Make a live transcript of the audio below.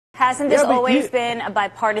Hasn't this always been a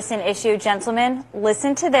bipartisan issue, gentlemen?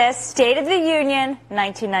 Listen to this. State of the Union,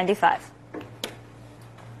 1995.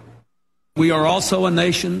 We are also a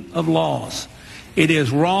nation of laws. It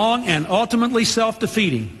is wrong and ultimately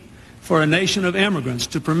self-defeating for a nation of immigrants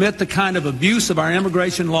to permit the kind of abuse of our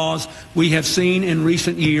immigration laws we have seen in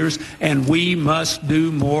recent years, and we must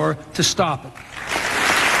do more to stop it.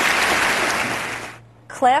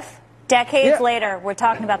 Cliff, decades later, we're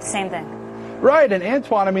talking about the same thing. Right, and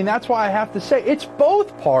Antoine, I mean, that's why I have to say, it's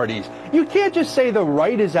both parties. You can't just say the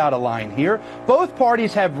right is out of line here. Both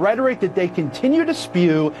parties have rhetoric that they continue to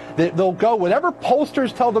spew, that they'll go, whatever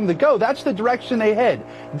pollsters tell them to go, that's the direction they head.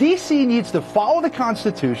 D.C. needs to follow the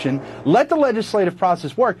Constitution, let the legislative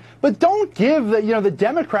process work, but don't give the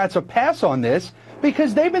Democrats a pass on this,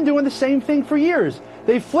 because they've been doing the same thing for years.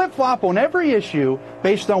 They flip-flop on every issue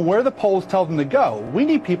based on where the polls tell them to go. We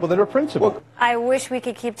need people that are principled. Well, I wish we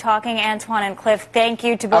could keep talking, Antoine and Cliff. Thank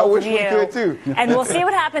you to both of you. I wish we could, too. And we'll see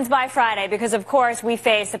what happens by Friday, because, of course, we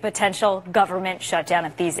face a potential government shutdown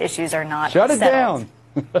if these issues are not settled. Shut it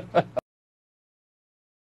down.